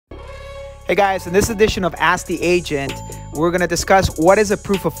Hey guys, in this edition of Ask the Agent, we're going to discuss what is a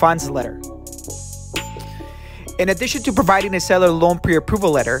proof of funds letter. In addition to providing a seller loan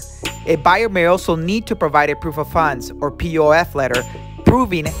pre-approval letter, a buyer may also need to provide a proof of funds or POF letter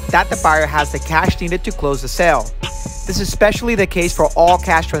proving that the buyer has the cash needed to close the sale. This is especially the case for all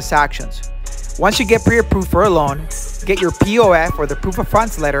cash transactions. Once you get pre-approved for a loan, get your POF or the proof of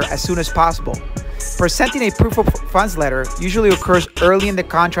funds letter as soon as possible. Presenting a proof of funds letter usually occurs early in the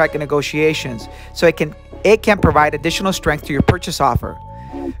contract and negotiations, so it can provide additional strength to your purchase offer.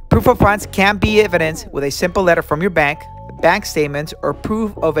 Proof of funds can be evidenced with a simple letter from your bank statements, or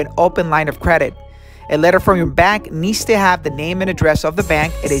proof of an open line of credit. A letter from your bank needs to have the name and address of the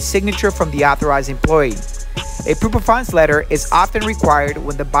bank and a signature from the authorized employee. A proof of funds letter is often required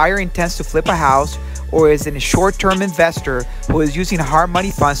when the buyer intends to flip a house or is a short-term investor who is using hard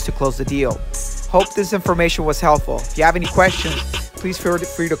money funds to close the deal. Hope this information was helpful. If you have any questions, please feel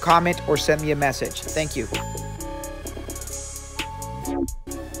free to comment or send me a message. Thank you.